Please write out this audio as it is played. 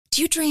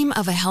Do you dream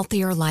of a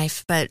healthier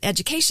life, but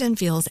education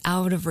feels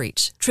out of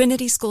reach?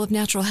 Trinity School of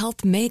Natural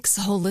Health makes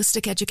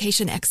holistic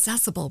education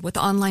accessible with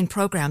online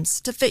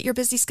programs to fit your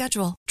busy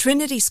schedule.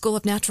 Trinity School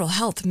of Natural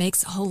Health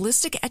makes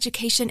holistic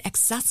education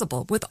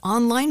accessible with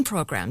online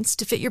programs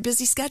to fit your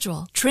busy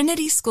schedule.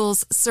 Trinity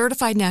School's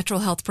Certified Natural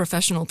Health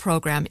Professional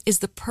Program is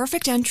the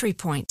perfect entry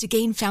point to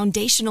gain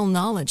foundational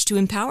knowledge to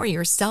empower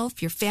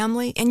yourself, your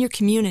family, and your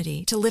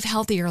community to live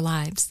healthier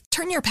lives.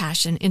 Turn your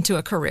passion into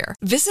a career.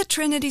 Visit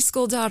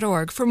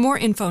trinityschool.org for more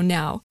info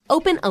now.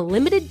 Open a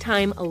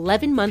limited-time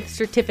 11-month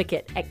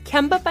certificate at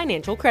Kemba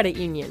Financial Credit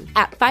Union.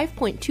 At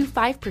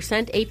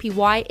 5.25%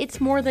 APY,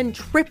 it's more than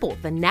triple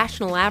the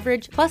national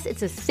average, plus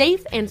it's a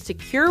safe and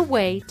secure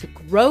way to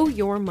grow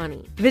your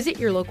money. Visit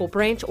your local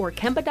branch or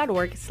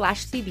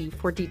kemba.org/CD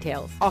for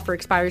details. Offer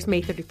expires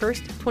May 31st,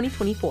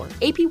 2024.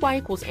 APY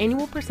equals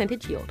annual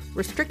percentage yield.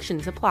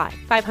 Restrictions apply.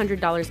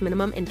 $500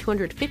 minimum and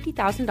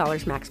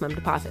 $250,000 maximum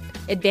deposit.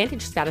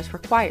 Advantage status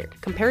required.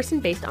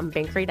 Comparison based on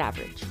bank rate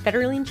average.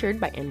 Federally insured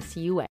by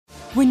NCUA.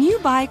 When you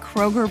buy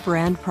Kroger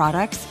brand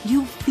products,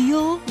 you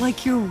feel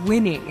like you're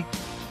winning.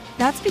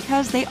 That's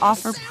because they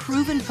offer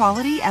proven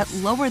quality at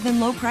lower than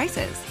low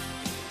prices.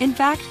 In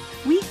fact,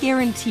 we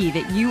guarantee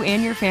that you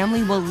and your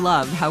family will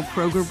love how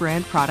Kroger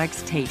brand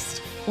products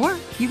taste, or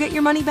you get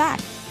your money back.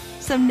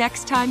 So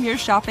next time you're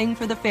shopping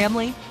for the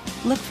family,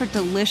 look for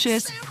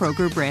delicious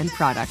Kroger brand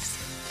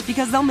products,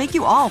 because they'll make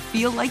you all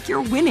feel like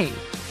you're winning.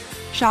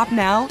 Shop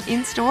now,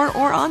 in-store,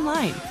 or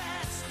online.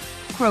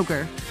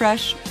 Kroger,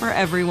 fresh for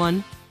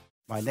everyone.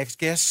 My next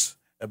guests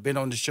have been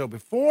on the show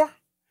before.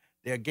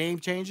 They're game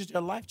changers.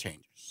 They're life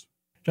changers.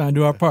 Trying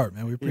to do our part,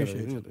 man. We appreciate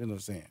it. You know what I'm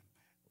saying?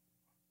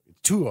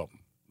 Two of them,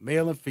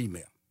 male and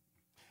female.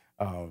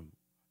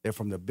 They're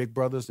from the Big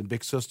Brothers and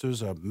Big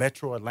Sisters of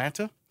Metro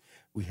Atlanta.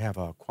 We have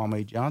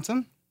Kwame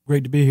Johnson.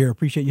 Great to be here.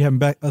 Appreciate you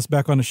having us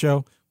back on the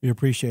show. We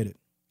appreciate it.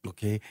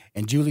 Okay.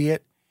 And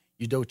Juliet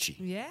Udochi.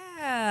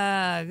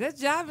 Yeah. Good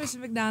job, Mr.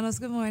 McDonald's.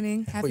 Good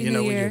morning. Happy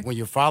New Year. When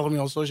you follow me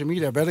on social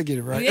media, I better get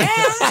it right.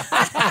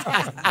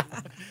 Yeah.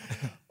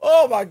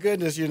 Oh my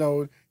goodness!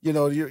 You're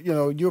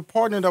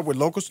partnered up with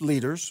local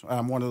leaders.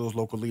 I'm one of those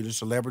local leaders,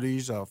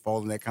 celebrities,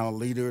 following that kind of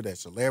leader, that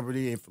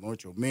celebrity,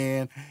 influential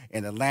men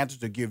in Atlanta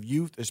to give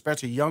youth,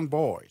 especially young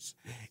boys,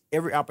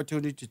 every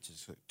opportunity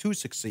to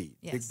succeed.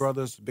 Yes. Big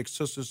Brothers, Big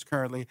Sisters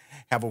currently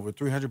have over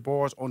 300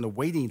 boys on the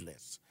waiting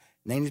list.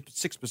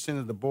 96%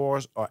 of the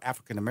boys are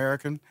African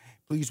American.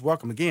 Please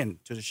welcome again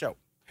to the show.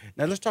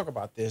 Now let's talk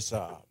about this.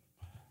 The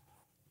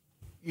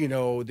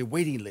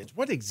waiting list.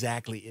 What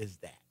exactly is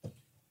that?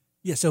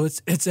 Yeah, so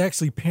it's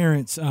actually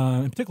parents,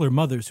 in particular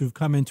mothers, who've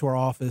come into our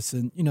office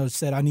and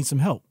said, "I need some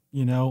help."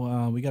 We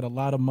got a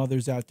lot of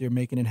mothers out there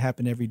making it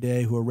happen every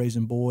day who are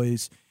raising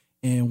boys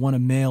and want a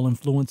male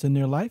influence in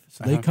their life.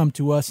 So they come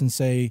to us and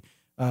say,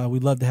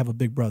 "We'd love to have a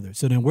big brother."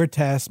 So then we're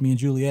tasked. Me and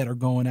Juliet are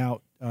going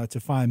out to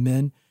find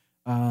men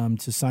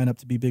to sign up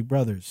to be big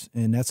brothers,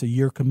 and that's a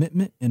year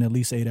commitment and at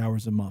least 8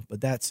 hours a month.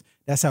 But that's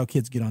how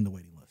kids get on the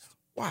waiting list.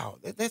 Wow,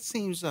 that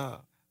seems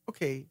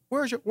okay.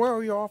 Where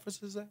are your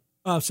offices at?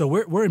 So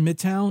we're in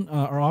Midtown,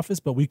 our office,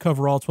 but we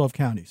cover all 12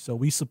 counties. So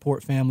we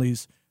support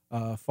families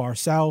far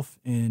south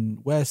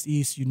and west,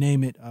 east, you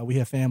name it. We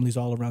have families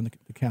all around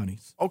the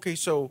counties. Okay,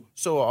 so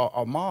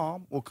a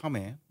mom will come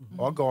in,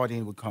 or a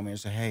guardian will come in and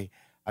say, "Hey,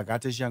 I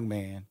got this young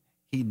man.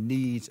 He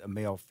needs a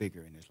male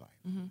figure in his life."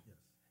 Mm-hmm.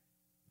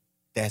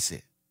 That's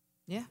it.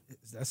 Yeah.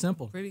 It's that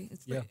simple.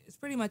 It's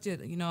pretty much it.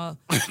 I'm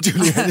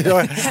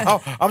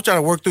trying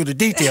to work through the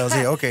details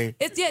here. Okay.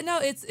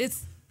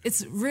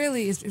 It's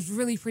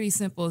really pretty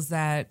simple. Is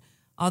that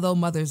although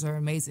mothers are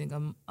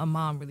amazing, a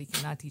mom really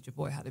cannot teach a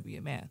boy how to be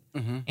a man.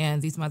 Mm-hmm.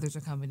 And these mothers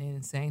are coming in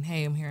and saying,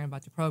 "Hey, I'm hearing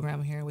about your program.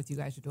 I'm hearing what you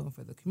guys are doing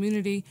for the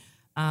community.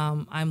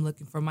 I'm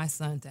looking for my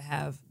son to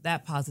have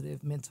that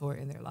positive mentor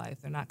in their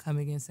life." They're not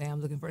coming in saying,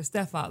 "I'm looking for a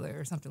stepfather"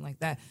 or something like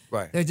that.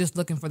 Right. They're just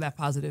looking for that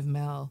positive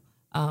male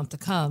to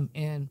come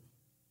and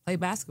play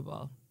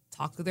basketball,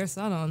 talk to their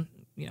son on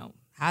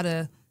how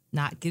to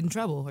not get in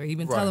trouble, or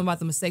even tell them about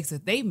the mistakes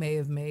that they may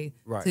have made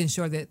to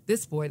ensure that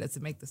this boy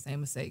doesn't make the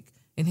same mistake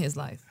in his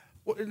life.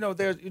 Well,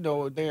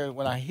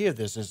 when I hear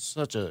this, it's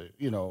such a,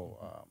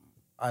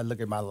 I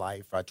look at my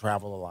life, I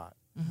travel a lot.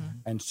 Mm-hmm.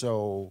 And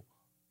so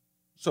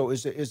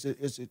is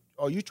it,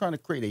 are you trying to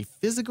create a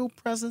physical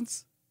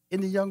presence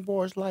in the young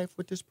boy's life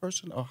with this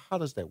person, or how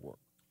does that work?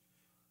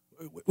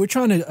 We're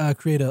trying to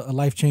create a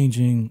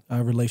life-changing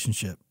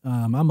relationship.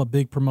 I'm a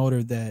big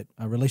promoter that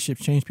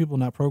relationships change people,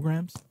 not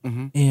programs.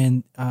 Mm-hmm.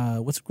 And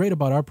what's great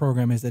about our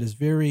program is that it's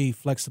very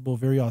flexible,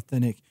 very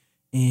authentic,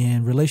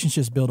 and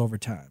relationships build over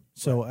time.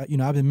 So, I've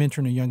been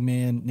mentoring a young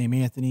man named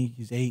Anthony.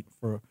 He's 8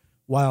 for a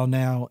while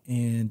now.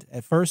 And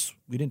at first,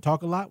 we didn't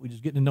talk a lot. We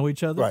just getting to know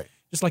each other,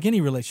 just like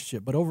any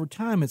relationship. But over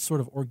time, it's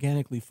sort of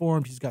organically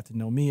formed. He's got to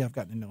know me. I've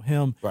gotten to know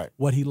him,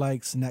 what he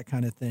likes and that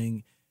kind of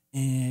thing.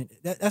 And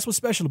that's what's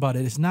special about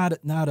it. It's not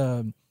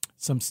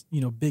some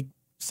big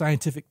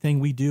scientific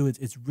thing we do.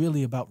 It's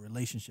really about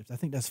relationships. I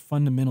think that's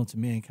fundamental to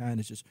mankind.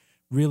 It's just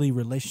really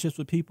relationships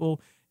with people.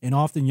 And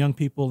often young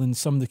people in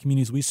some of the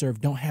communities we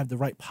serve don't have the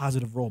right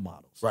positive role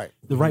models, Right.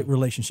 the right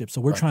relationships.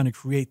 So we're trying to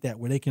create that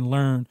where they can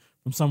learn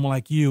from someone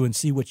like you and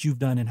see what you've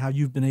done and how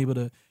you've been able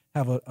to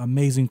have an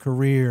amazing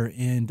career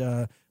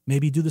and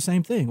maybe do the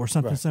same thing or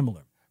something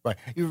similar. Right.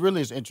 It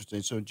really is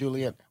interesting. So,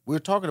 Juliet, we're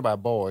talking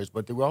about boys,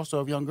 but we also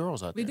have young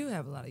girls out We there. do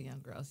have a lot of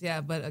young girls, yeah.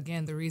 But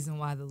again, the reason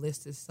why the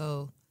list is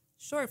so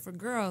short for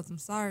girls, I'm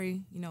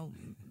sorry,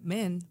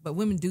 men, but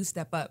women do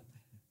step up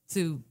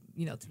to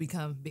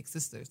become big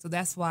sisters. So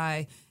that's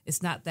why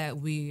it's not that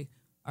we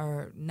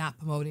are not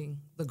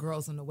promoting the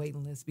girls on the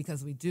waiting list,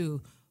 because we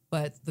do.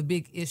 But the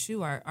big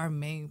issue, our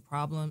main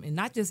problem, and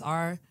not just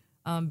our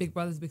Big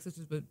Brothers Big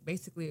Sisters, but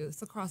basically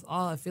it's across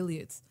all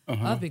affiliates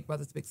of Big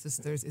Brothers Big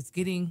Sisters, it's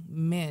getting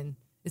men,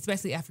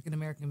 especially African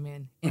American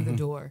men, in the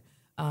door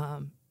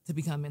to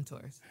become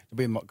mentors.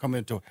 Come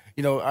into,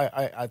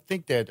 I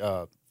think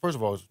that first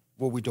of all, is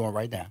what we're doing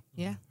right now.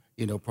 Yeah.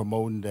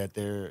 Promoting that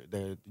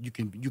you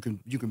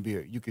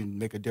can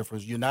make a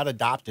difference. You're not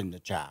adopting the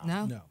child.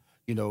 No.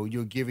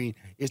 You're giving.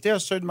 Is there a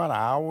certain amount of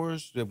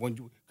hours that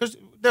because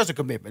there's a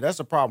commitment. That's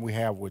the problem we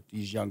have with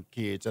these young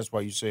kids. That's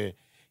why you said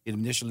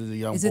initially the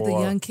young boy. Is it the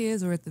young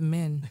kids or at the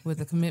men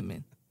with a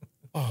commitment?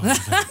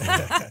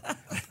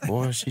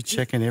 Boy, she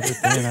checking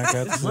everything I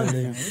got to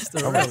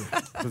say. All right.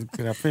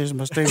 Can I finish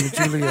my statement,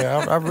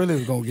 Julia? I really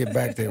was gonna get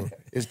back there.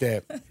 Is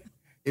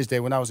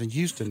that when I was in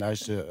Houston, I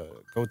used to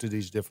go to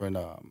these different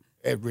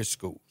at-risk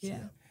schools. Yeah.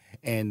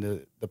 And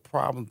the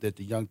problem that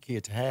the young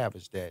kids have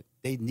is that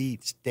they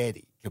need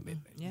steady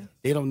commitment. Yeah.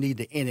 They don't need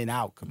the in and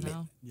out commitment.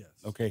 No. Yes.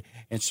 Okay.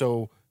 And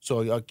so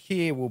a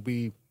kid will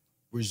be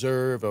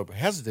reserved or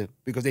hesitant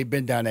because they've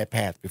been down that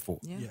path before.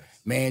 Yeah. Yes.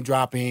 Man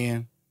drop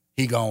in,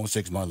 he gone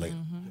 6 months later.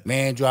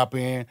 Man drop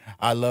in,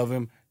 I love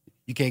him.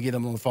 You can't get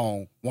him on the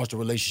phone once the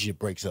relationship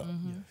breaks up.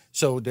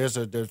 So there's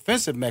a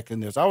defensive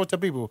mechanism. I always tell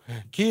people,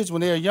 kids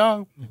when they're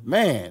young,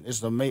 man,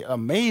 it's an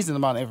amazing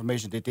amount of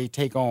information that they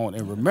take on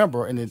and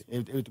remember, and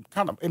it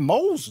kind of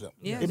molds them.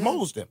 Yeah, it it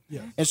molds them.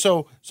 Yeah. And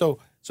so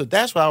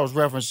that's why I was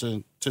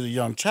referencing to the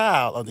young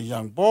child or the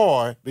young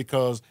boy,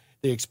 because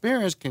the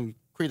experience can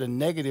create a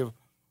negative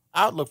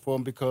outlook for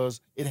them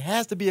because it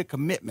has to be a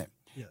commitment.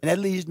 Yes. And that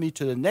leads me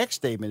to the next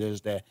statement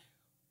is that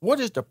what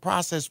is the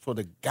process for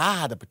the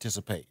guy to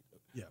participate?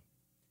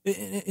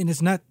 And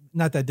it's not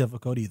that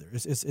difficult either.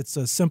 It's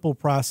a simple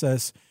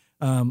process.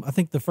 I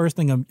think the first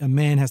thing a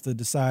man has to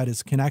decide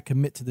is, can I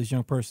commit to this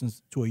young person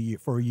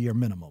for a year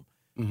minimum?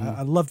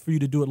 I'd love for you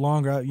to do it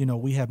longer.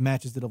 We have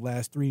matches that have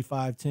lasted 3,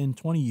 5, 10,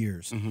 20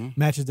 years,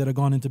 matches that have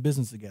gone into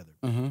business together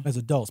as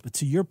adults. But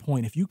to your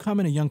point, if you come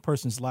in a young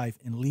person's life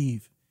and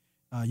leave,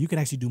 you can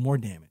actually do more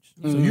damage.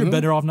 So you're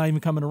better off not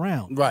even coming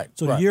around. Right.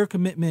 So right. your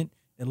commitment,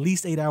 at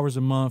least 8 hours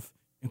a month,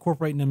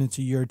 incorporating them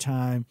into your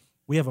time.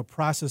 We have a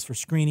process for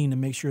screening to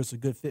make sure it's a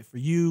good fit for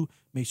you,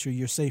 make sure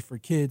you're safe for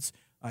kids.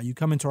 You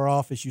come into our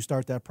office, you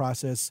start that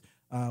process.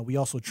 We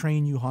also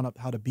train you on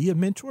how to be a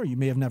mentor. You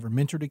may have never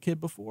mentored a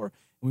kid before,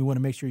 and we want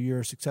to make sure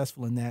you're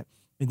successful in that.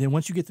 And then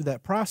once you get through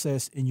that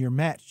process and you're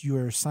matched, you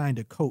are assigned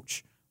a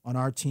coach on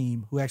our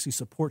team who actually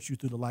supports you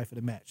through the life of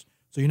the match.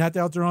 So you're not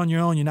out there on your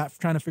own. You're not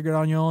trying to figure it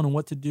out on your own and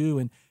what to do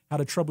and how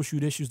to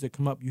troubleshoot issues that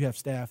come up. You have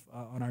staff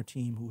on our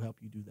team who help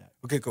you do that.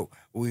 Okay, cool.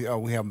 We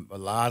have a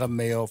lot of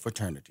male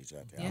fraternities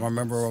out there. Yeah. I'm a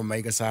member of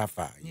Omega Psi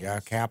Phi. You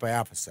have Kappa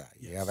Alpha Psi.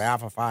 You have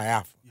Alpha Phi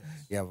Alpha.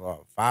 You have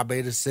Phi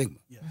Beta Sigma.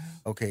 Yes.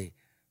 Okay.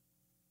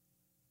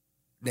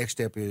 Next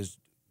step is,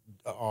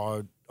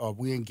 are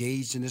we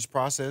engaged in this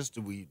process?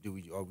 Do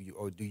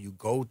you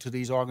go to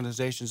these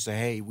organizations and say,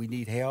 hey, we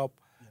need help?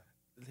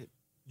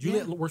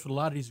 Juliet works with a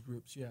lot of these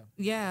groups, yeah.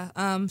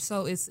 Yeah.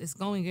 So it's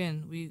going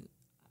in.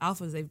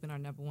 Alphas, they've been our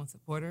number one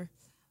supporter.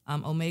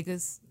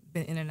 Omega's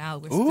been in and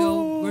out.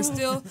 We're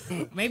still.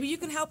 Maybe you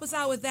can help us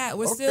out with that.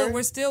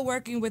 We're still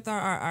working with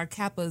our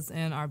Kappas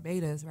and our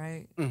Betas,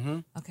 right? Mm-hmm.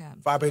 Okay.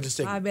 Phi Beta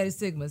Sigma. Phi Beta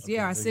Sigmas.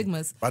 Yeah, our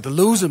Sigmas. About to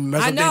lose them.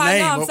 Mess I up know. their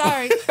name. I'm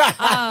sorry.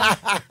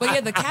 But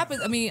yeah, the Kappas.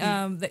 I mean,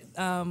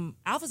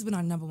 Alpha's been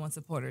our number one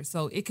supporter.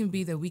 So it can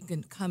be that we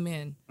can come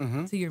in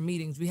to your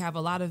meetings. We have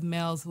a lot of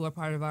males who are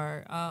part of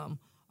our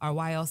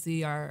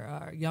YLC,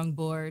 our young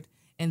board.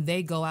 And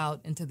they go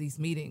out into these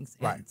meetings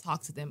and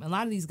talk to them. A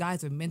lot of these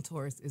guys are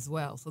mentors as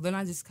well. So they're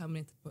not just coming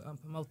in to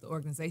promote the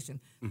organization.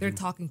 They're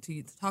talking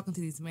to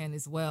these men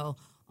as well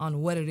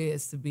on what it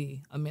is to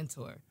be a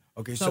mentor.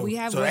 Okay, so we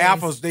have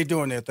Alphas, they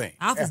doing their thing.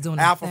 Alphas doing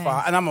their Alpha thing.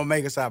 Phi, and I'm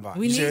Omega Psi Phi.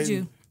 We need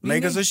you.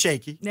 Megas are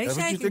shaky. They That's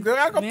shaky. what you think.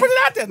 I'm going to put it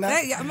out there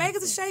now.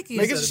 Megas are shaky.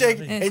 Megas are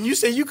shaky. And you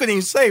said you couldn't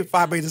even say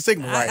Phi Beta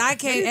Sigma, right? I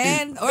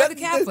can't. Or the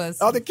Kappas.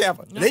 Or the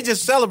Kappa. They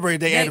just celebrated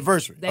their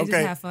anniversary. They just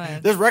have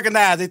fun. Just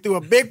recognize they threw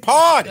a big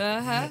party.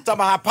 Talking about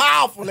how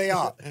powerful they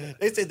are.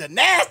 They said the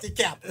nasty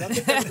Kappa. I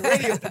think that's what the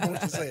radio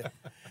promotion said.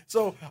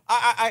 So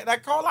I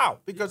call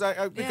out because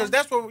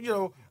that's what,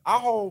 my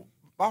whole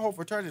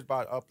fraternity is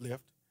about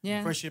uplift.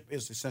 Yeah. Friendship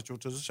is essential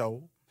to the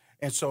soul.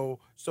 And so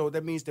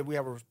that means that we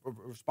have a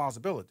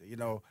responsibility,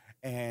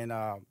 and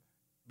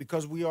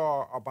because we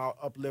are about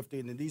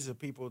uplifting, and these are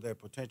people that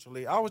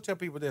potentially, I always tell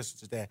people this,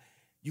 is that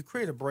you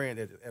create a brand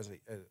that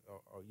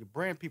you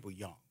brand people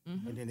young,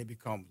 and then they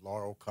become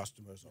loyal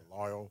customers or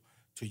loyal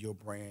to your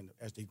brand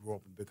as they grow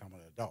up and become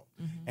an adult.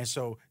 And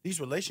so these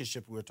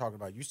relationships we were talking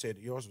about, you said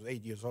yours was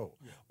 8 years old.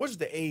 Yeah. What is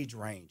the age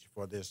range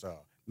for this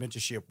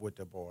mentorship with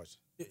the boys?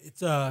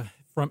 It's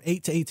from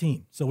 8 to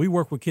 18. So we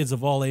work with kids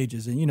of all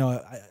ages. And, you know,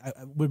 I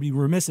would be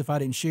remiss if I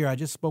didn't share. I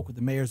just spoke with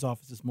the mayor's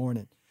office this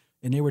morning,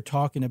 and they were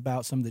talking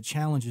about some of the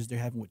challenges they're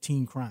having with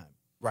teen crime.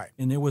 Right.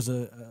 And there was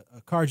a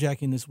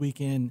carjacking this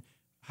weekend,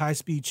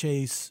 high-speed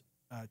chase,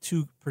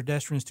 2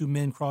 pedestrians, 2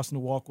 men crossing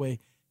the walkway,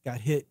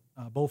 got hit,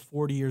 both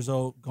 40 years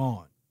old,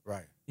 gone.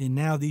 Right. And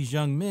now these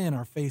young men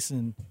are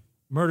facing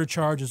murder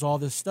charges, all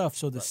this stuff.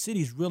 So the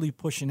city's really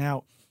pushing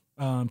out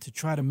to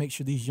try to make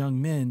sure these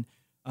young men,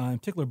 in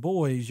particular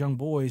young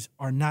boys,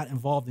 are not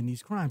involved in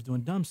these crimes,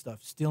 doing dumb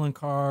stuff, stealing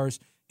cars,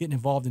 getting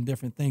involved in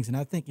different things. And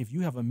I think if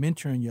you have a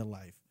mentor in your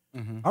life,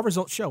 our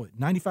results show it.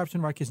 95%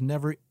 of our kids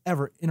never,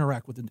 ever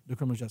interact with the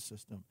criminal justice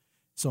system.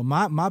 So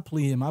my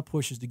plea and my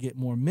push is to get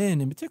more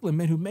men, in particular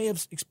men who may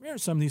have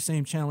experienced some of these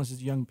same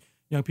challenges young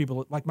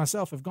people like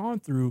myself have gone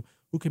through,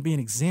 who can be an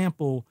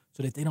example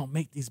so that they don't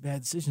make these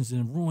bad decisions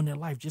and ruin their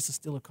life just to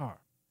steal a car.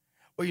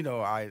 Well, you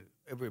know,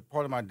 every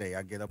part of my day,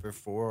 I get up at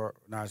 4.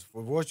 Now it's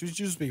it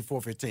used to be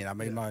 4:15. I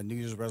made my New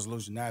Year's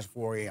resolution. Now it's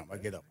 4 a.m. I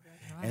get up,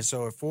 and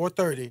so at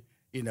 4:30,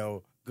 you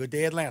know, Good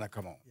Day Atlanta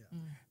come on. Yeah.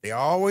 They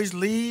always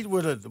lead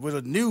with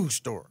a news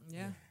story.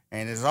 Yeah,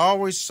 and there's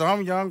always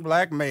some young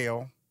black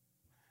male,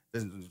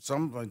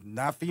 some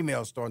not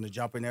female, starting to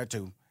jump in there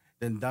too.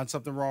 Then done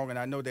something wrong, and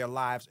I know their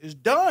lives is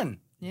done.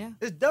 Yeah,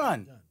 it's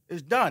done.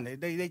 It's done.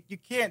 You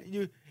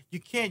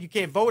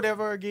can't vote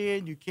ever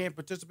again. You can't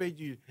participate.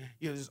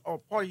 It's all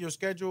part of your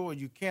schedule, and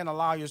you can't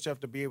allow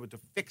yourself to be able to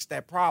fix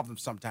that problem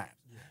sometimes.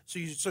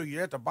 Yeah. So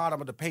you're at the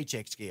bottom of the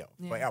paycheck scale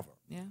forever.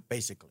 Yeah.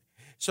 Basically.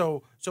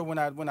 So when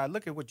I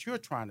look at what you're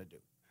trying to do,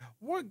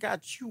 what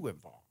got you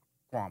involved,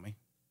 Kwame?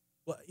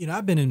 Well, you know,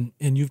 I've been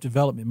in youth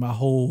development my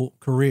whole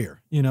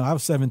career. You know, I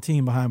was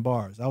 17 behind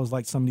bars. I was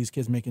like some of these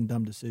kids making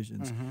dumb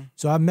decisions.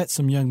 So I met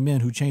some young men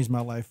who changed my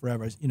life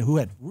forever, you know, who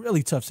had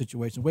really tough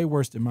situations, way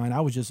worse than mine.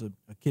 I was just a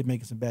kid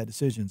making some bad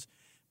decisions.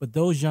 But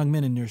those young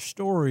men and their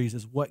stories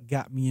is what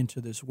got me into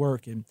this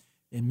work and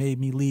made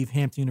me leave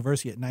Hampton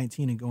University at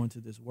 19 and go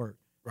into this work.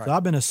 Right. So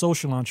I've been a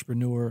social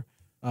entrepreneur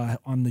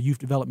on the youth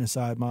development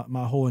side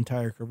my whole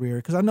entire career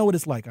because I know what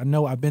it's like. I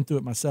know I've been through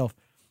it myself.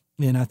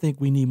 And I think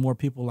we need more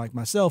people like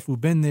myself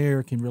who've been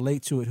there, can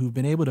relate to it, who've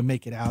been able to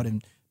make it out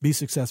and be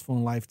successful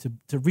in life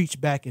to reach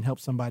back and help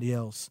somebody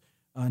else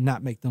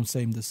not make them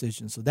same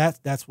decisions. So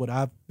that's what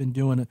I've been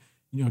doing.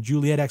 You know,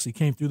 Juliet actually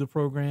came through the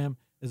program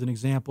as an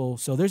example.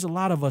 So there's a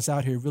lot of us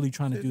out here really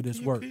trying to do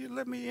this work. Can you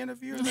let me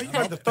interview? You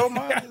about to throw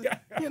my,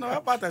 you know, I'm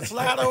about to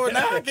slide over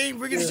now. I can't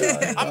bring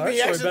it. I'm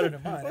being better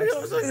than mine.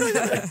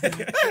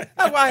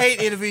 That's why I hate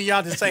interviewing y'all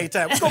at the same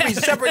time. It's going to be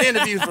separate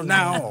interviews from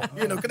now on.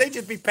 You know, because they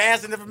just be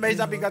passing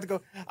information. I'm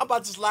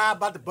about to slide,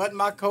 about to button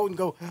my coat and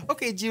go,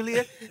 okay,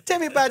 Julia, tell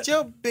me about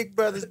your big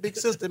brother's big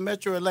sister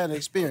Metro Atlanta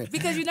experience.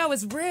 Because, you know,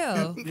 it's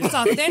real. It's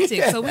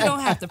authentic. So we don't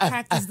have to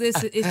practice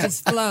this. It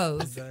just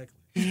flows. Exactly.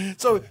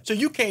 So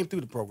you came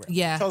through the program.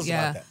 Yeah. Tell us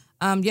about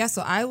that.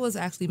 So I was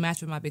actually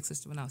matched with my big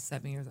sister when I was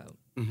 7 years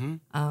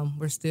old.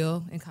 We're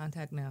still in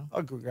contact now.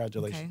 Oh,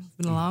 congratulations. Okay. It's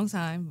been a long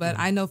time, but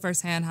I know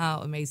firsthand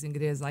how amazing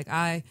it is. Like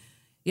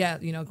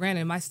you know,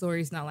 granted, my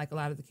story is not like a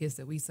lot of the kids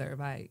that we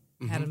serve. I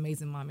had an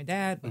amazing mom and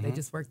dad, but they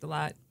just worked a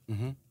lot.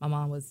 My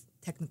mom was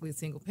technically a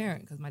single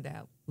parent because my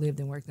dad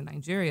lived and worked in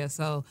Nigeria.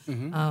 So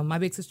my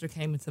big sister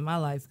came into my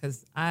life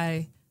because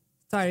I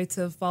started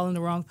to fall in the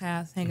wrong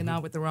path, hanging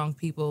out with the wrong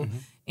people.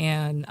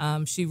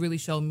 And she really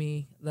showed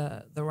me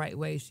the right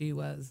way. She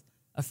was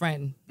a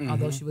friend,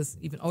 although she was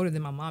even older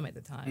than my mom at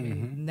the time.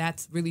 And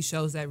that really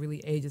shows that really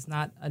age is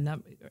not a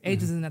number.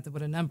 Age isn't nothing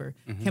but a number.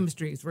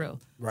 Chemistry is real.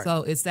 Right.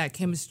 So it's that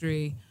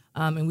chemistry,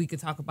 and we could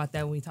talk about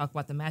that when we talk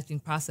about the matching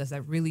process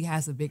that really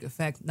has a big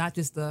effect, not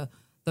just the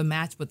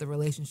match, but the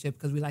relationship,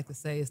 because we like to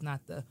say it's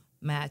not the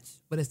match,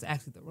 but it's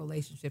actually the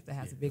relationship that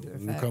has a bigger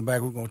effect. When we come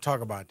back, we're going to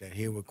talk about that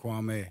here with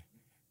Kwame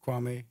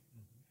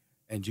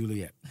and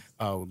Juliet,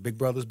 big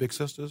brothers, big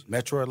sisters,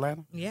 Metro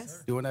Atlanta.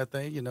 Yes, doing that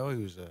thing. You know,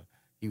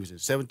 he was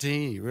at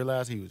 17. He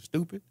realized he was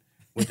stupid.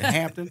 Went to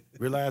Hampton.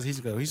 Realized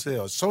he's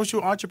a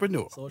social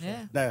entrepreneur.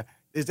 Yeah. Now,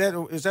 is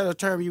that a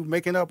term you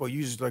making up, or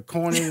you just like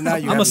coining it now?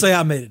 I'm gonna say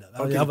I made it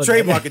up. Okay,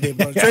 trademark it, then,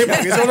 bro.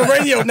 Trademark. It's on the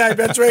radio now. You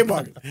better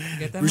trademark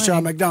it.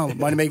 Rushion McDonald,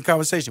 Money Making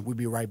Conversation. We'll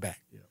be right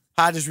back. Yeah.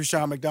 Hi, this is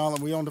Rushion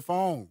McDonald. We on the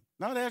phone.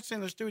 Now that's in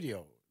the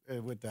studio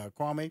with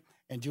Kwame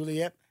and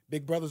Juliet.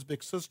 Big brothers,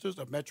 big sisters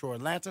of Metro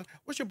Atlanta.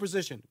 What's your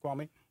position,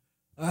 Kwame?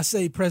 I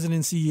say president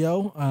and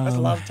CEO, that's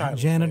a lot of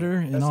titles, janitor,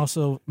 and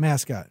also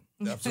mascot.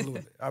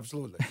 Absolutely,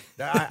 absolutely.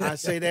 I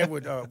say that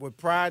with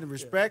pride and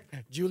respect.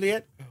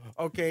 Juliet,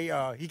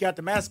 okay, he got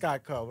the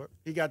mascot covered.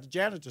 He got the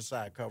janitor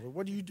side covered.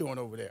 What are you doing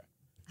over there?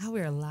 I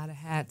wear a lot of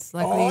hats.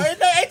 Luckily, ain't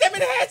that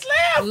many hats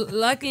left?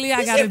 Luckily,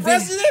 I got a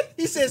president.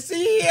 He said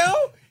CEO.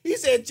 He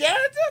said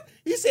janitor.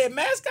 He said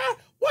mascot.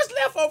 What's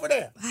F over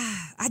there?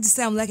 I just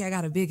say I'm lucky I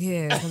got a big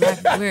head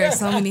because I wear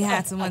so many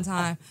hats at one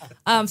time.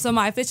 So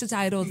my official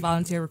title is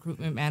volunteer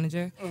recruitment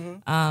manager.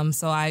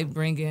 So I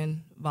bring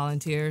in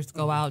volunteers,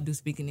 go out, do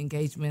speaking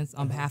engagements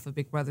on behalf of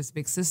Big Brothers,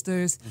 Big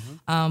Sisters.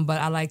 But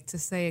I like to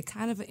say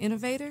kind of an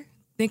innovator.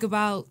 Think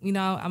about, I'm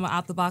an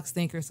out-the-box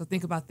thinker, so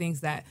think about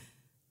things that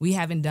we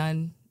haven't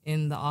done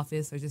in the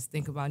office, or just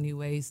think about new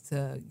ways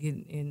to get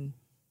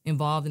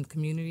involved in the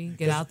community,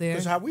 get out there.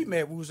 Because how we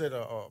met, we was at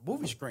a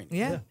movie screening.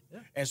 Yeah.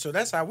 And so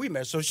that's how we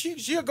met. So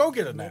she'll go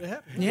get her now.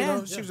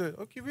 Yeah. She was like,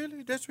 okay,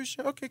 really? That's what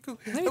she, okay, cool.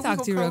 Let me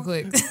talk to you real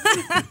quick.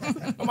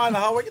 I'm on the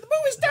hallway. Get the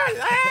movie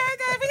started.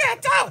 We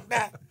got to talk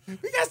now.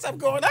 We got something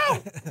going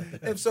on.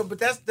 And so, but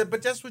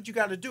that's what you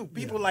got to do.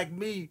 People like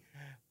me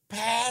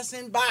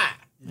passing by,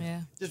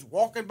 just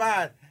walking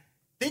by,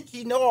 think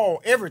he know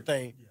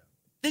everything,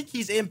 think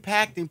he's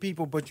impacting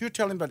people, but you're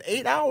telling them about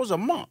 8 hours a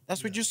month.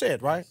 That's what you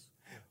said, right?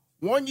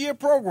 1 year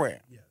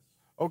program. Yes.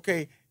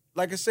 Okay,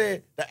 like I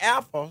said, the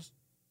alphas,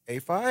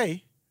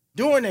 A4A,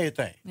 doing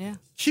everything. Yeah.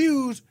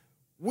 Q's,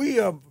 we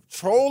are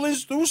trolling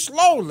through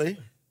slowly.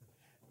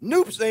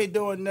 Noops ain't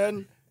doing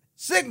nothing.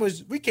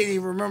 Sigmas, we can't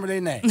even remember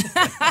their name.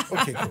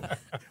 Okay, cool.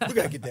 We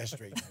gotta get that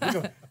straight.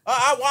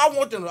 I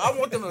want them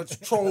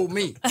to troll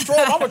me. I'm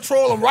gonna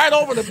troll them right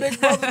over the Big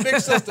Brother,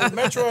 Big Sister,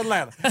 Metro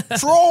Atlanta.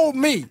 Troll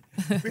me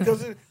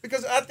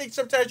because I think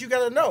sometimes you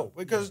gotta know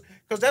because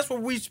that's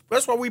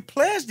why we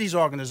pledge these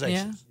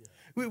organizations.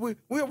 Yeah.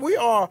 We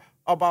are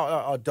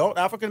about adult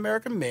African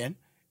American men,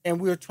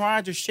 and we're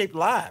trying to shape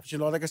lives.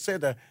 Like I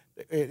said,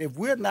 if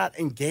we're not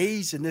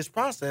engaged in this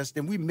process,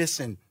 then we're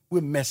missing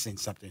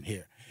something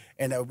here.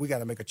 And we got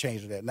to make a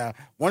change of that. Now,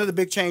 one of the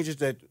big changes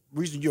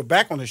reason you're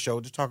back on the show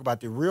to talk about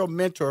the Real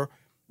Men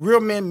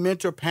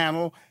Mentor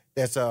panel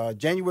that's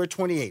January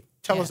 28th.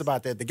 Tell us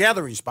about that, the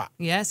gathering spot.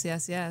 Yes.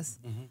 Right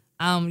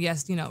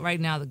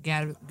now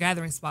the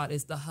gathering spot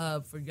is the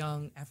hub for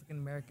young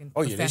African-American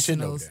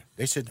professionals.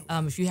 They should know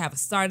that. If you have a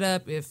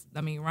startup,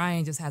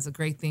 Ryan just has a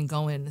great thing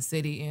going in the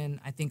city, and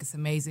I think it's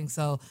amazing.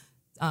 So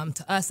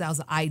to us, that was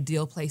an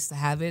ideal place to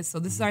have it. So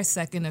this is our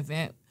second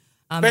event.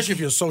 Especially if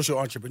you're a social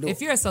entrepreneur.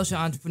 If you're a social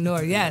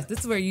entrepreneur, yes, this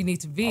is where you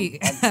need to be.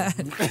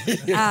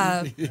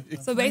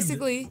 So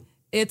basically,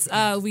 it's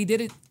we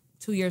did it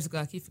 2 years ago.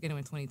 I keep forgetting,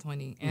 in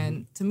 2020.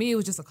 And to me, it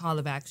was just a call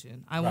of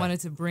action. I wanted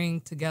to bring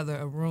together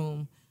a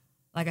room.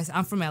 Like I said,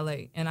 I'm from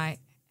LA, and I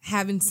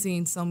haven't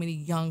seen so many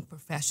young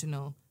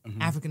professional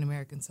African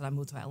Americans until I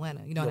moved to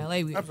Atlanta. In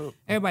LA,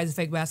 everybody's a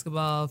fake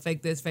basketball,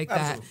 fake this, fake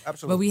that.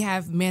 Absolutely. But we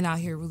have men out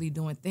here really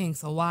doing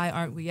things. So why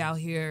aren't we out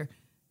here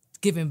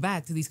giving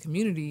back to these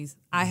communities?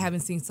 I haven't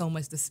seen so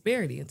much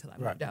disparity until I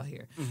moved out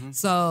here.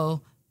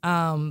 So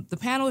the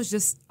panel is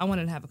just, I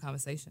wanted to have a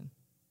conversation.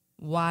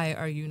 Why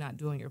are you not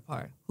doing your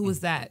part? Who is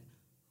that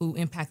who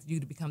impacted you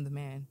to become the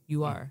man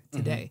you are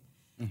today?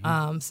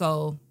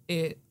 So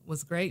it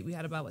was great. We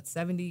had about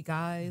 70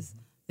 guys,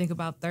 I think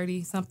about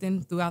 30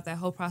 something throughout that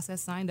whole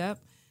process signed up.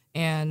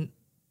 And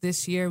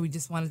this year we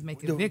just wanted to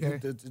make it bigger.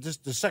 This is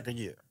the second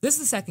year. This is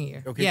the second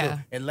year. Okay. Yeah. Cool.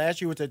 And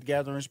last year was at the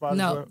gathering spot?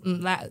 No,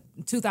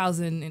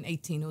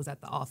 2018 it was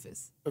at the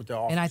office.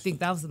 And I think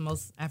that was the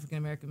most African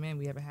American men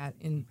we ever had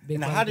in Big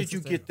Brother. And how did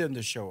you get them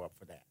to show up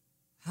for that?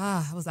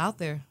 I was out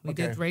there. We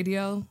did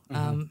radio.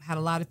 Had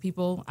a lot of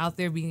people out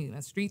there being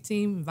a street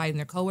team, inviting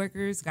their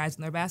coworkers, guys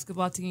on their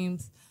basketball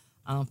teams.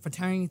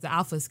 Fraternities, the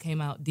alphas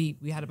came out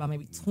deep. We had about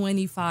maybe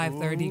 25,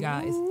 30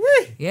 guys.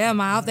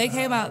 Yeah, they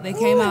came out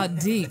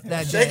deep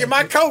that day. Shaking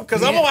my coat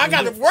because I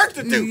got work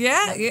to do.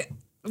 Yeah.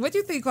 What do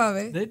you think,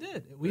 Kwame? They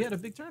did. We had a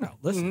big turnout.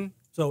 Listen,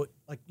 so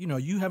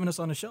you having us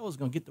on the show is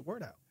going to get the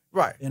word out.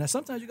 Right. And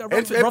sometimes you got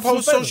to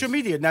post social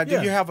media. Now,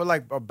 do you have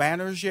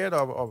banners yet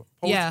or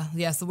posts?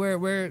 Yeah. So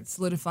we're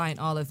solidifying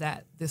all of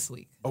that this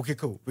week. Okay,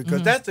 cool.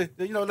 Because that's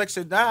like I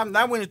said, now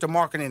I went into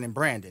marketing and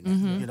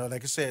branding.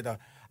 Like I said,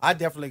 I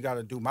definitely got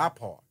to do my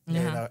part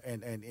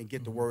and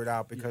get the word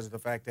out because of the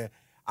fact that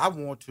I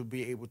want to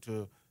be able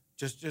to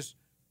just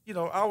I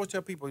always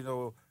tell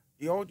people,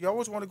 you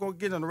always want to go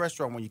get in a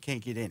restaurant when you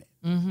can't get in it.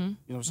 You know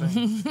what I'm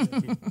saying?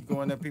 You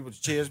go in there, people,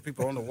 chairs,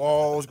 people on the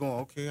walls going,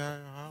 okay,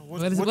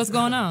 what's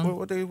going on?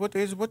 What they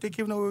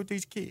giving away with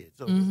these kids?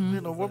 So,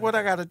 what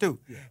I got to do?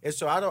 Yeah. And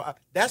so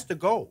that's the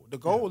goal. The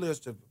goal is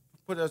to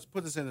put us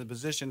in a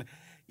position.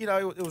 It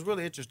was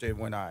really interesting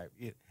when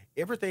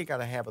everything got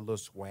to have a little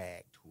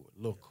swag to it,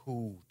 a little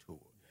cool to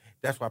it.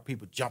 That's why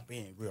people jump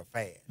in real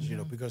fast,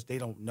 because they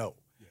don't know.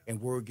 Yeah.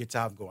 And word gets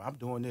out and go, I'm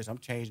doing this, I'm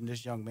changing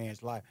this young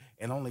man's life,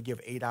 and only give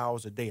 8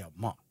 hours a day a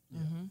month.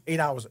 8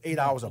 hours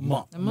a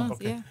month. A month,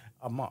 okay.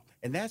 A month.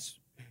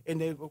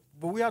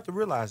 But we have to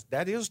realize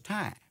that is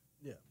time.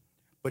 Yeah.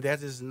 but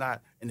that is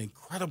not an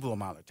incredible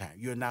amount of time.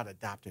 You're not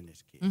adopting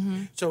this kid.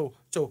 Mm-hmm. So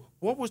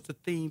what was the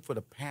theme for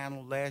the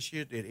panel last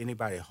year? Did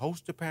anybody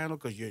host the panel?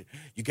 Because you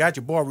got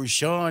your boy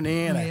Rashawn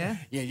in.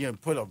 Yeah. You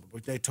put up.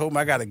 They told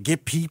me I got to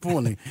get people,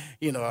 and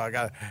I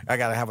got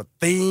to have a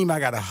theme. I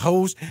got to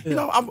host.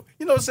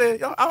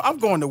 I'm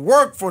going to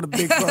work for the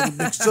Big Brothers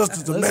Big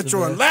Sisters of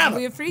Metro Atlanta.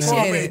 We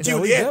appreciate it.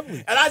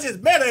 And I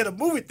just met her at a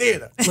movie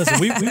theater. Listen,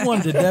 we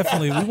wanted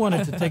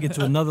to take it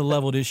to another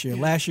level this year.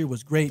 Last year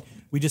was great.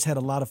 We just had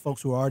a lot of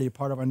folks who are already a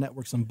part of our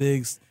network, some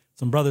bigs,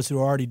 some brothers who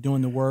are already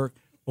doing the work.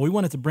 But we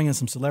wanted to bring in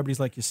some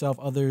celebrities like yourself,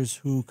 others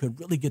who could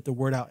really get the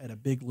word out at a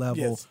big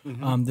level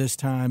this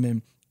time.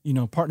 And,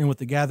 partnering with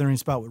the Gathering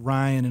Spot with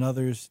Ryan and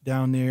others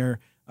down there,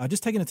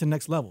 just taking it to the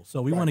next level.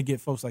 So we want to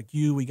get folks like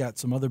you. We got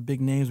some other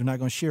big names we're not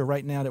going to share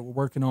right now that we're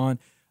working on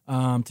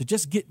to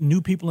just get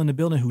new people in the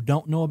building who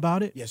don't know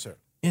about it. Yes, sir.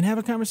 And have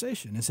a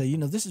conversation and say,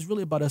 this is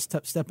really about us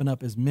stepping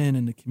up as men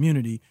in the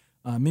community.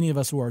 Many of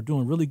us who are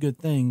doing really good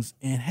things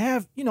and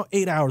have,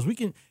 8 hours. We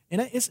can,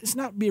 and it's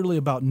not really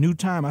about new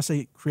time. I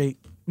say create,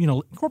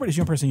 incorporate this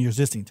young person in your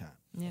existing time.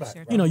 Yeah,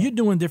 sure. You're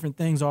doing different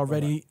things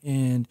already,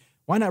 and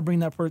why not bring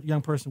that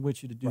young person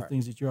with you to do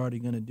things that you're already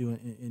going to do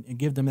and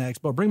give them that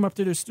exposure? Bring them up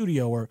to the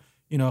studio, or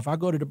if I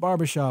go to the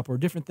barbershop, or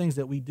different things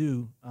that we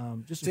do.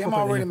 Just see, I'm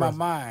already in my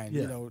mind,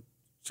 Yeah.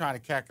 trying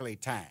to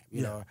calculate time.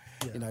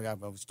 I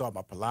got to start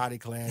my Pilates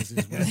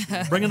classes.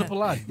 Bring in the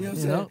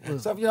Pilates.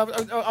 So,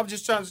 I'm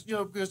just trying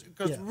to,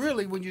 because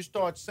really when you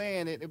start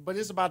saying it, but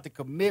it's about the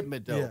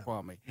commitment though,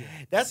 Kwame. Yeah.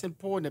 That's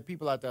important that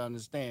people out there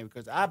understand,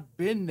 because I've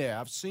been there.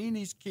 I've seen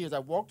these kids. I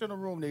walked in a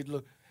room,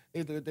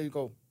 they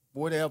go,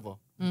 whatever,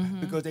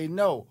 because they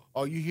know,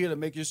 are you here to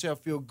make yourself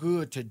feel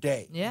good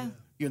today? Yeah.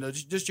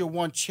 Just your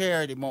one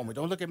charity moment.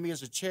 Don't look at me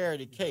as a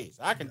charity case.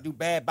 I can do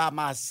bad by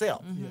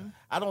myself.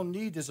 I don't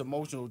need this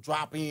emotional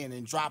drop in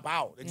and drop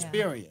out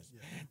experience.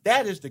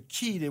 That is the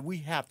key that we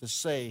have to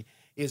say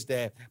is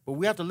that, but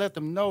we have to let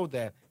them know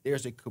that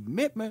there's a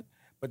commitment,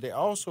 but there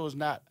also is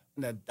not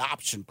an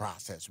adoption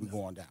process we're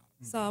going down.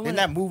 So they're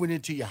not moving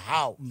into your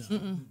house.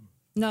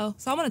 No.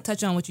 So I want to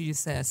touch on what you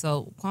just said.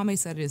 So Kwame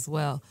said it as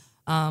well.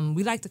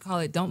 We like to call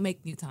it don't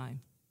make new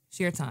time,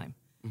 share time.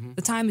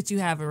 The time that you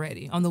have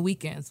already on the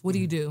weekends. What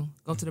do?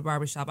 Go to the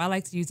barbershop. I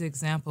like to use the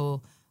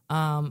example.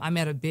 I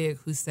met a big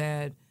who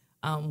said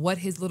what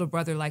his little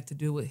brother liked to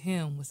do with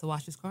him was to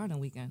wash his car on the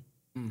weekend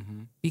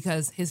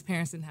because his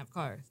parents didn't have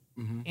cars.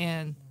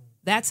 And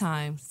that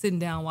time, sitting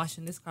down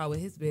washing this car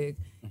with his big,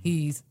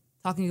 he's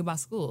talking about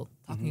school,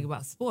 talking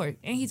about sport,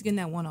 and he's getting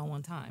that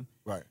one-on-one time.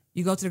 Right.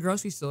 You go to the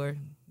grocery store,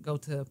 go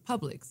to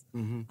Publix.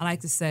 I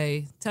like to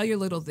say, tell your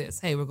little this,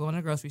 hey, we're going to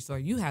the grocery store.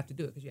 You have to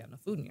do it because you have no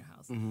food in your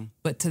house.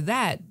 But to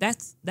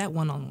that's that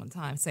one-on-one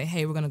time. Say,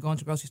 hey, we're going to go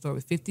into the grocery store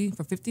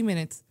for 50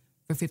 minutes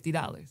for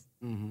 $50.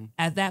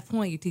 At that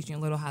point, you're teaching a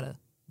little how to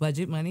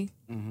budget money,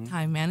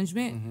 time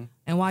management,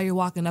 and while you're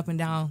walking up and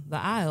down the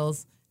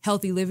aisles,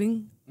 healthy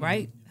living,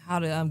 right? How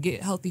to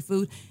get healthy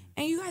food.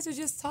 And you guys are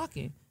just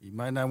talking. You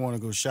might not want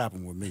to go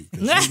shopping with me,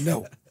 because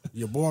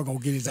your boy going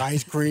to get his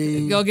ice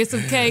cream. Go get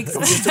some cakes.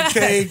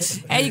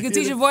 Hey, you can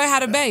teach your boy how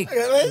to bake.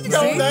 There you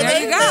go.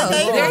 There you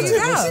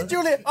go. See,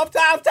 Julie, I'm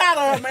tired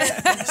of her,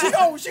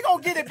 man. She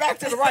gonna get it back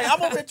to the right.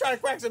 I'm over here trying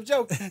to crack some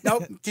jokes. No,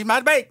 teach me how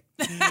to bake.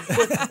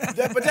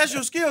 But that's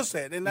your skill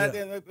set, and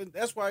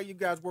that's why you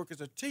guys work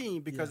as a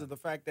team, because of the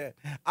fact that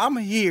I'm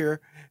here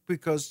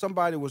because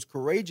somebody was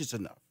courageous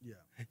enough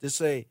to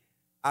say,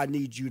 I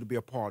need you to be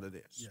a part of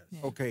this.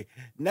 Yes. Okay.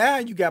 Now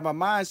you got my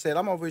mindset.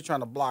 I'm over here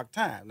trying to block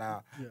time.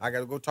 Now I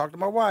got to go talk to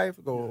my wife.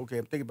 Okay,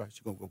 I'm thinking about it.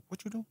 She's going to go,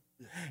 what you doing?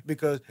 Yeah.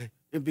 Because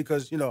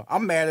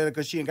I'm mad at her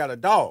because she ain't got a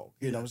dog.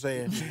 You know what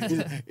I'm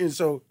saying? and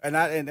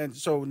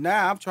so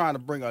now I'm trying to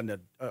bring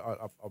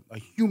a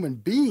human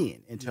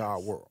being into our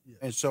world. Yes.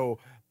 And so,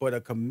 but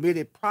a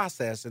committed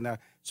process. And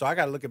so I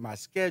got to look at my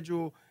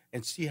schedule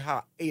and see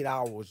how 8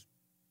 hours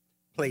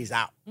plays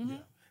out. Yeah.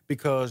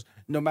 Because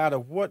no matter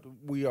what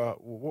we are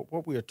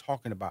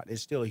talking about,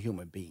 it's still a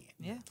human being.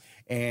 Yeah.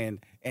 And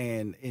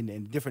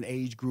in different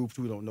age groups,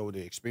 we don't know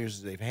the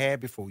experiences they've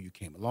had before you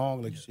came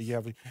along. Like you said, you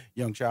have a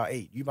young child,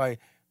 8. You might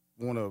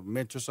want to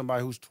mentor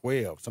somebody who's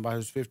 12, somebody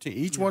who's 15.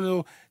 Each one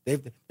of those,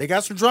 they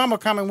got some drama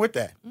coming with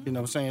that. You know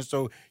what I'm saying?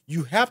 So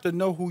you have to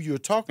know who you're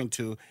talking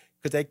to,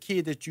 because that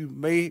kid that you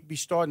may be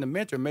starting to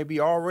mentor maybe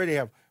already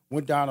have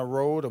went down a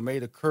road or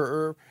made a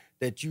curve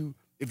that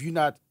if you're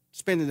not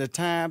spending the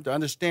time to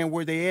understand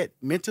where they at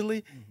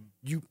mentally,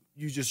 you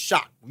just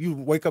shocked. You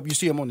wake up, you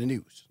see them on the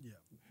news,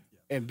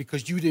 and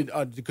because you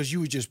didn't, because you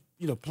were just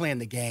playing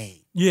the game.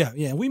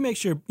 Yeah. We make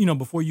sure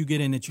before you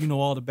get in that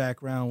all the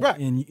background, right?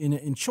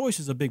 And choice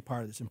is a big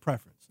part of this, and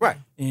preference, right?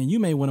 And you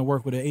may want to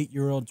work with an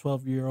 8-year-old,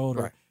 12-year-old,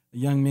 or a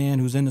young man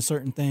who's into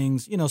certain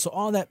things, So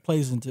all that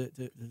plays into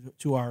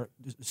to our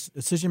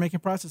decision making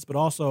process, but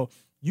also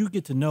you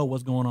get to know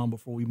what's going on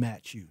before we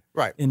match you.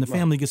 Right. And the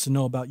family gets to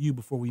know about you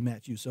before we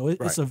match you. So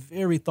it's a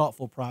very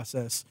thoughtful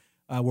process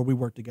where we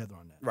work together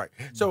on that. Right.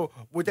 So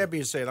with that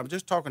being said, I'm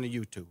just talking to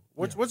you two.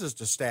 What does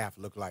the staff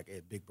look like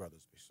at Big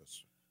Brothers Big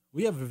Sisters?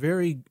 We have a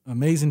very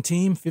amazing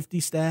team, 50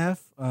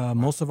 staff.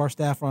 Most of our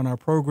staff are on our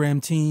program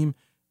team.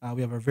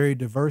 We have a very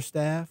diverse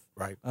staff.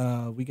 Right.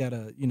 We got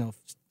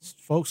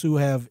folks who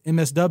have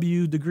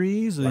MSW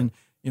degrees and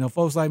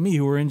folks like me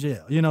who are in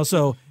jail.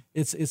 So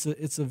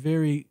it's a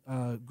very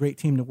great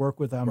team to work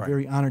with. I'm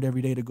very honored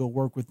every day to go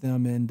work with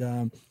them,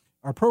 and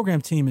our program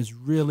team is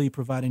really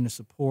providing the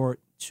support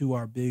to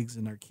our bigs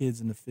and our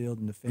kids in the field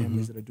and the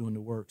families that are doing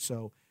the work.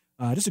 So.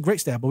 Just a great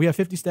staff, but we have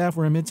 50 staff.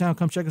 We're in Midtown.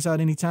 Come check us out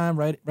anytime,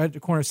 right at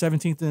the corner of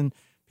 17th and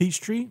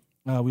Peachtree.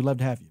 We'd love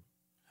to have you.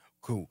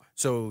 Cool.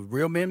 So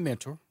Real Men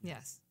Mentor.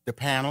 Yes. The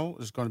panel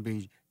is going to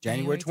be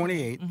January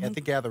 28th at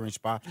the Gathering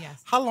Spot.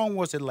 Yes. How long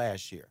was it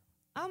last year?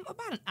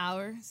 About an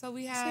hour. So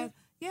we have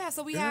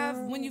have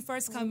when you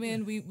first come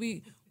in,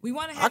 we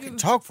want to I have can you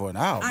talk for an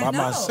hour by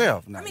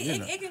myself. Now, I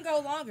mean, it can go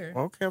longer.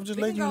 Okay, I'm just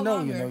It letting can you go know.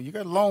 longer. You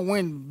got a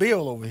long-winded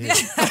bill over here.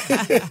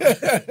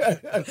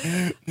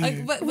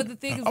 But the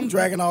thing is, I'm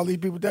dragging all these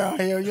people down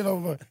here.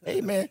 But,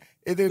 hey man,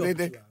 I ain't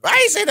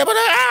saying that, but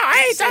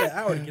I ain't saying an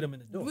hour to get them in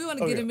the door. we want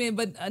to get them in,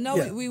 but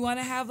we want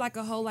to have like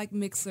a whole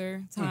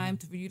mixer time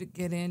for you to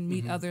get in,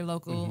 meet other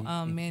local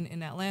men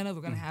in Atlanta.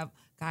 We're gonna have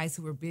guys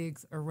who are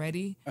bigs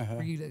already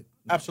for you to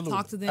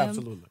talk to them.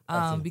 Absolutely.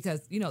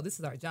 Because this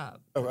is our job.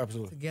 Oh,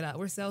 absolutely. To get out,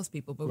 we're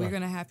salespeople, but we're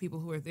gonna have people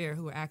who are there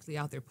who are actually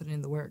out there putting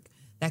in the work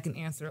that can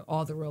answer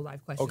all the real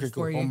life questions Okay,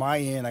 cool. for you. On my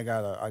end, I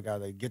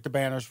gotta get the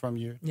banners from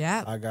you.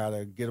 Yeah. I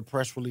gotta get a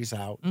press release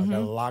out. I gotta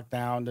lock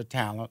down the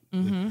talent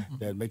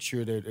that make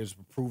sure that it's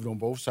approved on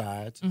both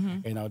sides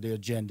and the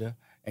agenda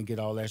and get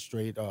all that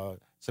straight.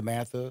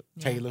 Samantha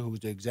Taylor, who's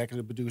the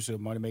executive producer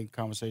of Money Making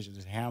Conversations,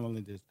 is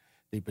handling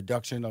the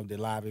production of the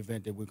live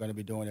event that we're going to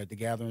be doing at the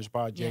Gathering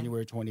Spot,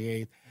 January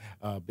 28th.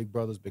 Big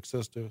Brothers, Big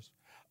Sisters.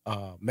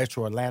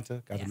 Metro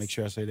Atlanta. Got to make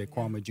sure I say that.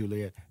 Kwame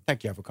Juliet.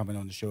 Thank y'all for coming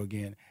on the show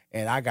again.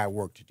 And I got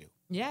work to do.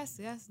 Yes.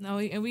 No,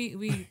 and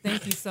we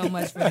thank you so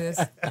much for this,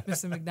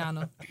 Mr.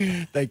 McDonald.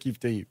 Thank you,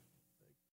 Steve.